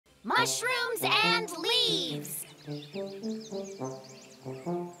Mushrooms and leaves.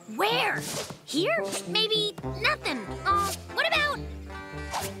 Where? Here? Maybe nothing. What about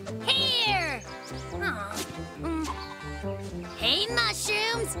here? Hey,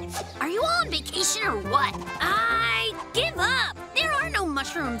 mushrooms. Are you all on vacation or what? I give up. There are no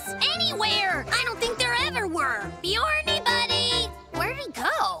mushrooms anywhere. I don't think there ever were. Bjorny, buddy. Where'd he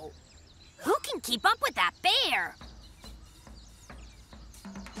go? Who can keep up with that bear?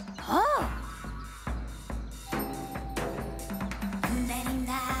 Oh.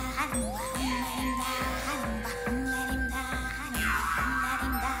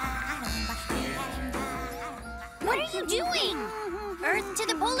 What are you doing? Earth to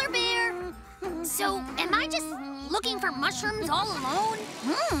the polar bear. So, am I just looking for mushrooms all alone?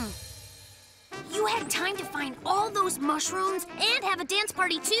 You had time to find all those mushrooms and have a dance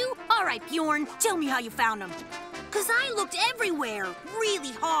party too? All right, Bjorn, tell me how you found them. 'Cause I looked everywhere,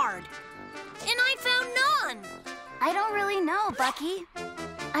 really hard. And I found none. I don't really know, Bucky.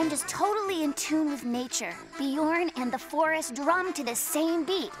 I'm just totally in tune with nature. Bjorn and the forest drum to the same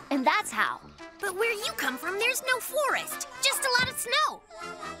beat, and that's how. But where you come from, there's no forest, just a lot of snow.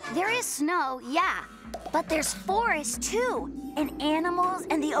 There is snow, yeah, but there's forest too. And animals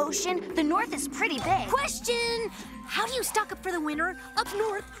and the ocean. The north is pretty big. Question! How do you stock up for the winter up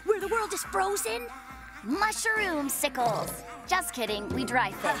north where the world is frozen? Mushroom sickles. Just kidding, we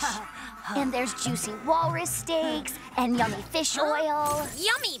dry fish. And there's juicy walrus steaks and yummy fish oil.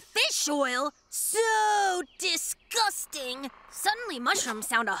 Yummy fish oil? So disgusting. Suddenly mushrooms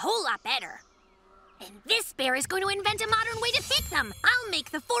sound a whole lot better. And this bear is going to invent a modern way to pick them. I'll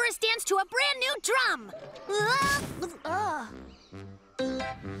make the forest dance to a brand new drum.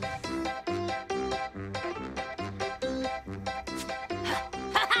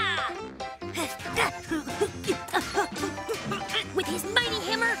 With his mighty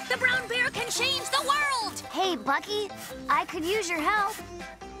hammer, the brown bear can change the world! Hey, Bucky, I could use your help.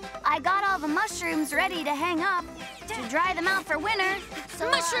 I got all the mushrooms ready to hang up to dry them out for winter. So,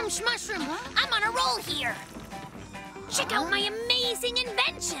 mushroom schmushroom, I'm on a roll here. Check out my amazing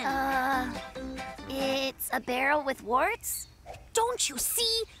invention. It's a barrel with warts? Don't you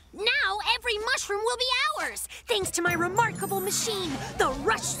see? Now every mushroom will be ours, thanks to my remarkable machine, the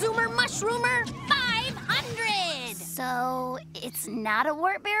Rush Zoomer Mushroomer 500! So, it's not a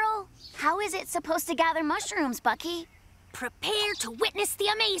wart barrel? How is it supposed to gather mushrooms, Bucky? Prepare to witness the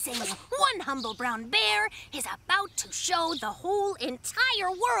amazing. One humble brown bear is about to show the whole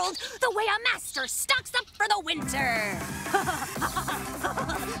entire world the way a master stocks up for the winter.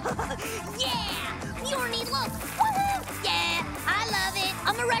 Yeah! Bjorny, look! Woohoo! Yeah, I love it.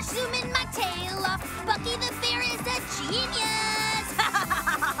 I'm a rush zooming my tail off. Bucky the bear is a genius.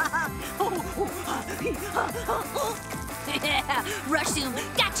 Rush zoom.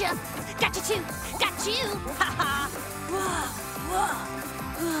 Gotcha. Gotcha too. Got you.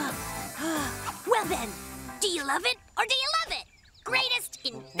 Well then, do you love it or do you love it? Greatest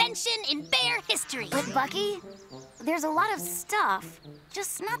invention in bear history. But Bucky, there's a lot of stuff,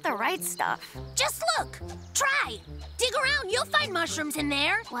 just not the right stuff. Just look. Try. Dig around. You'll find mushrooms in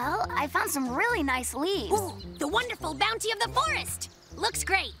there. Well, I found some really nice leaves. Ooh, the wonderful bounty of the forest. Looks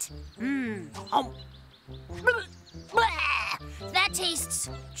great. That tastes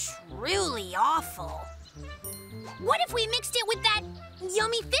truly awful. What if we mixed it with that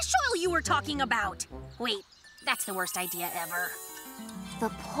yummy fish oil you were talking about? Wait, that's the worst idea ever. The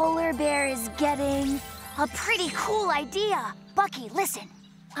polar bear is getting a pretty cool idea. Bucky, listen.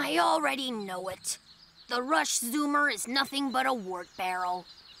 I already know it. The Rush Zoomer is nothing but a wart barrel.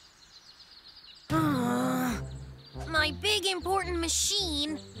 My big important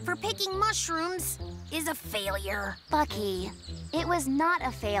machine for picking mushrooms is a failure. Bucky, it was not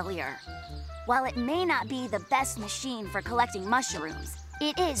a failure. While it may not be the best machine for collecting mushrooms,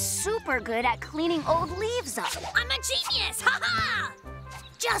 it is super good at cleaning old leaves up. I'm a genius! Ha-ha!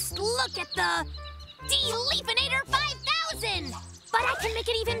 Just look at the De-Leafinator 5000! But I can make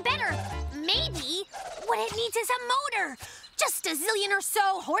it even better. Maybe what it needs is a motor. Just a zillion or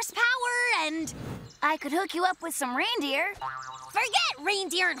so horsepower and... I could hook you up with some reindeer. Forget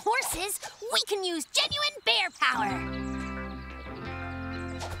reindeer and horses. We can use genuine bear power.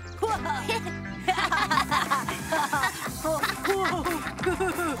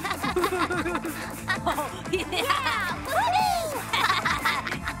 Yeah! Woohoo!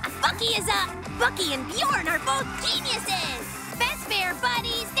 Bucky and Bjorn are both geniuses. Best bear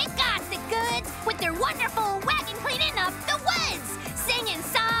buddies, they got the goods with their wonderful wagon cleaning up the woods, singing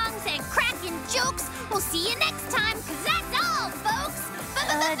songs and cracking jokes. We'll see you next time, 'cause that's all, folks.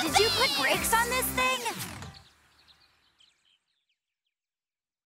 Did you put brakes on this thing?